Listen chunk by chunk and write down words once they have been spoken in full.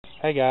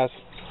Hey guys.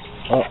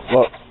 Oh,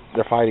 look,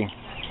 they're fighting.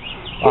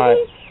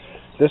 Alright,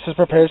 this is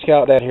Prepared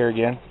Scout Dad here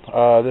again.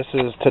 This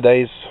is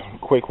today's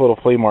quick little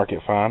flea market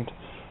find.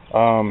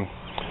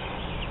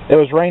 It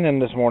was raining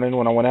this morning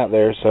when I went out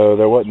there, so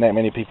there wasn't that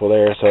many people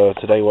there, so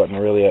today wasn't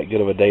really that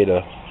good of a day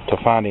to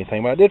find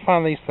anything, but I did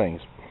find these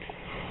things.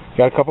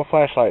 Got a couple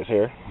flashlights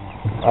here.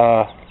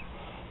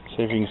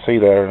 See if you can see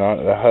that or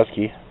not. The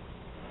Husky.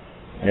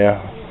 Yeah.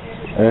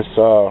 It's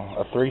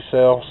a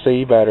 3-cell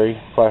C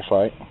battery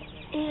flashlight.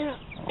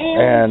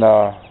 And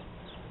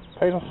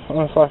paid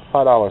it's like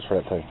 $5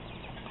 for that thing.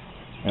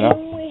 You know,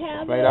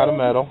 it's made out of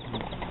metal.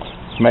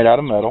 It's made out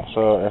of metal,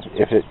 so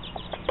if it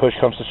push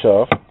comes to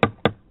shove,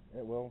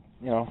 it will,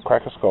 you know,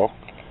 crack a skull.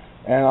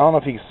 And I don't know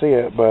if you can see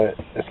it, but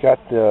it's got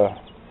the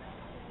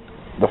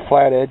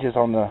flat edges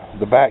on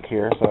the back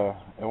here, so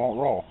it won't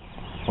roll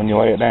when you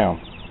lay it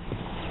down.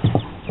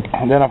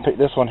 And then I picked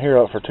this one here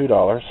up for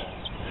 $2.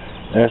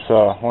 It's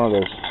one of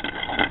those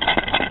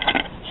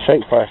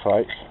shake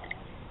flashlights.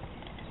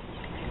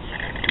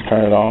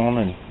 Turn it on,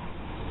 and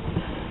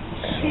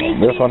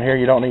this one here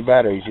you don't need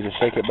batteries. You just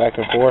shake it back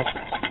and forth,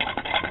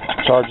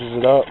 charges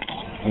it up,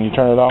 and you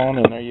turn it on,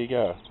 and there you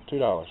go. $2.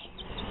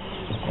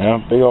 You know,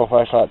 big old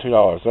flashlight,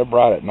 $2. They're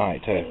bright at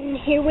night too.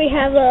 And here we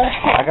have a.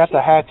 I got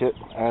the hatchet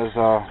as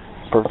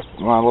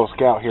my little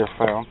scout here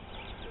found.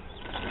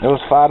 It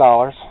was $5.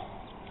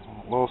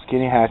 Little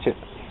skinny hatchet.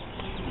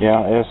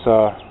 Yeah,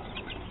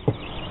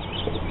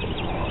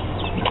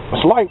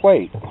 it's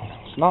lightweight.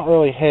 It's not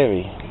really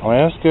heavy. I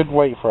mean, it's good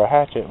weight for a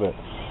hatchet, but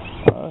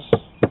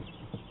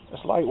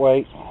it's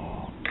lightweight,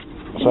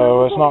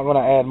 so it's not going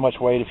to add much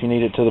weight if you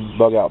need it to the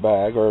bug out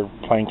bag or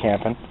plain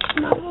camping.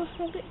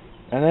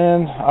 And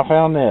then I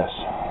found this.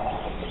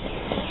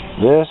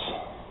 This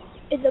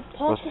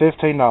was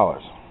 $15.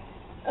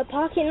 A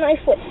pocket knife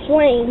with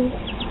flames.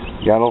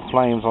 Got little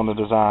flames on the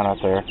design right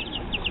there.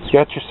 It's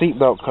got your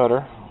seatbelt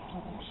cutter,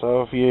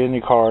 so if you're in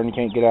your car and you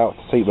can't get out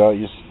with the seatbelt,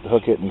 you just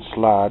hook it and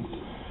slide.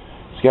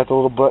 It's got the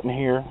little button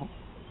here.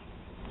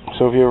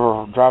 So if you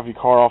ever drive your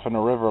car off in the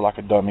river like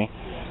a dummy,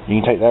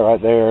 you can take that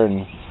right there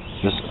and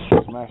just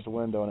smash the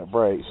window and it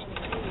breaks.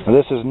 Now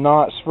this is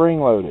not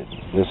spring-loaded.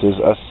 This is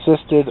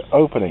assisted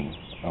opening.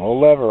 A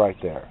little lever right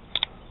there.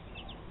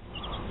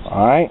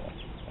 Alright,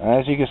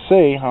 as you can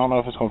see, I don't know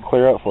if it's going to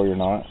clear up for you or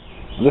not.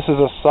 This is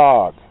a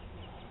SOG,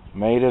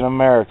 made in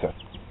America.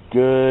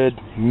 Good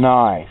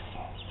knife.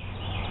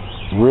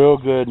 Real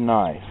good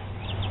knife.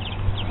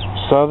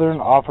 Southern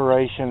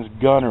Operations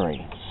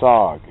Gunnery,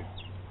 SOG.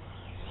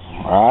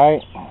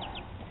 Alright,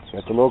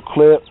 got the little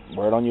clip,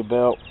 wear it on your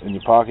belt, in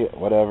your pocket,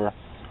 whatever.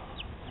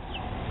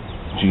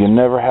 But you can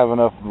never have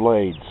enough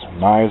blades.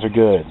 Knives are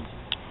good.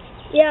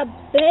 Yeah,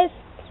 best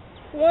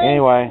one.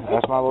 Anyway,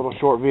 that's my little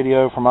short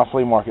video for my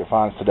flea market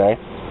finds today.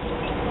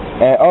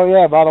 And, oh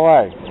yeah, by the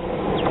way,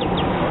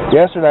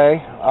 yesterday,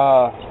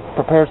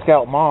 Prepared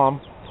Scout Mom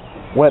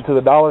went to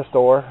the dollar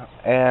store,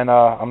 and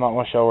I'm not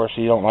going to show her,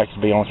 she don't like to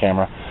be on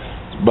camera.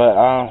 But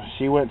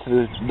she went to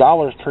the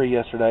Dollar Tree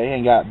yesterday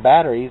and got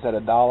batteries at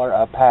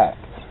 $1 a pack,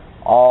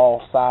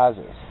 all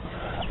sizes.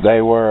 They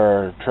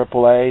were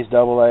AAAs,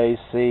 AA's,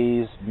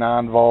 C's,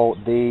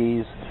 9-volt,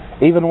 D's,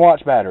 even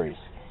watch batteries.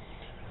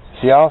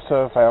 She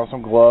also found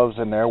some gloves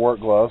in there, work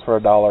gloves, for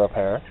 $1 a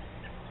pair.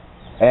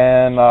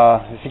 And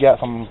she got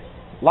some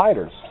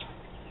lighters.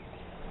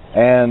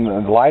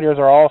 And the lighters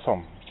are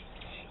awesome.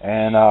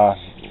 And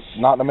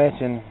not to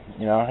mention,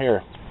 you know,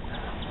 here,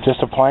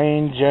 just a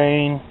plain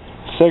Jane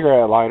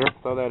cigarette lighter.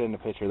 Throw that in the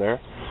picture there.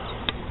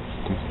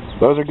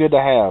 Those are good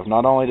to have,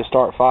 not only to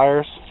start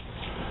fires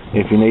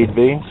if you need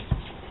be,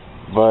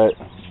 but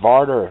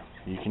barter.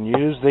 You can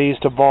use these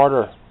to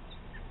barter.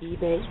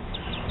 eBay.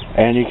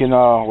 And you can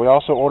we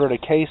also ordered a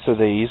case of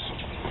these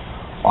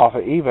off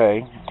of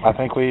eBay. I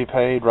think we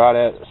paid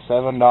right at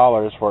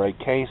 $7 for a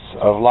case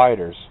of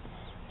lighters.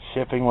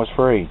 Shipping was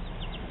free.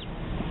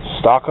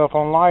 Stock up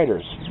on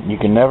lighters. You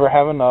can never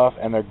have enough,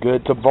 and they're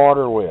good to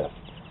barter with.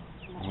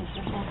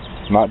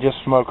 Not just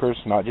smokers,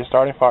 not just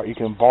starting fire. You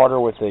can barter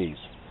with these.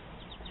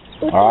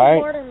 What all right?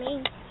 does barter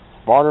mean?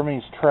 Barter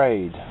means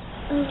trade.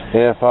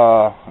 If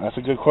that's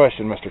a good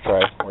question, Mr.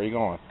 Trey. Where are you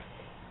going?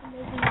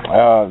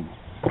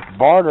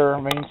 Barter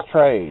means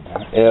trade.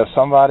 If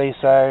somebody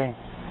say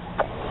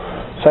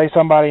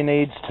somebody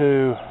needs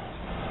to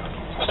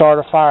start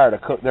a fire to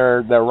cook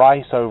their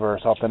rice over or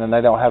something, and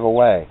they don't have a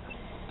way,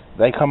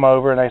 they come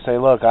over and they say,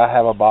 "Look, I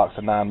have a box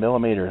of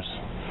 9mm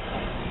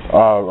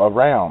of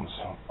rounds.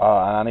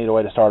 And I need a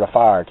way to start a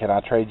fire. Can I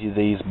trade you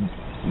these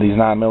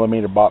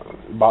 9mm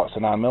box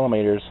of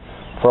 9mm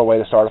for a way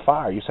to start a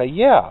fire?" You say,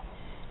 "Yeah."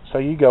 So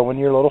you go in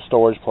your little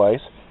storage place,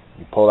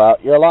 you pull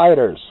out your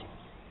lighters.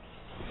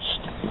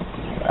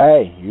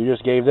 Hey, you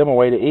just gave them a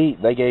way to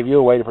eat. They gave you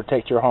a way to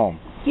protect your home.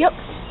 Yep.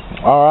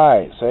 All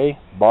right, see?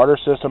 Barter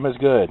system is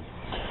good.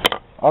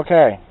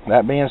 Okay,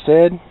 that being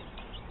said,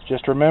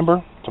 just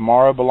remember,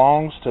 tomorrow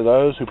belongs to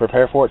those who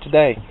prepare for it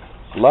today.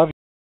 Love you.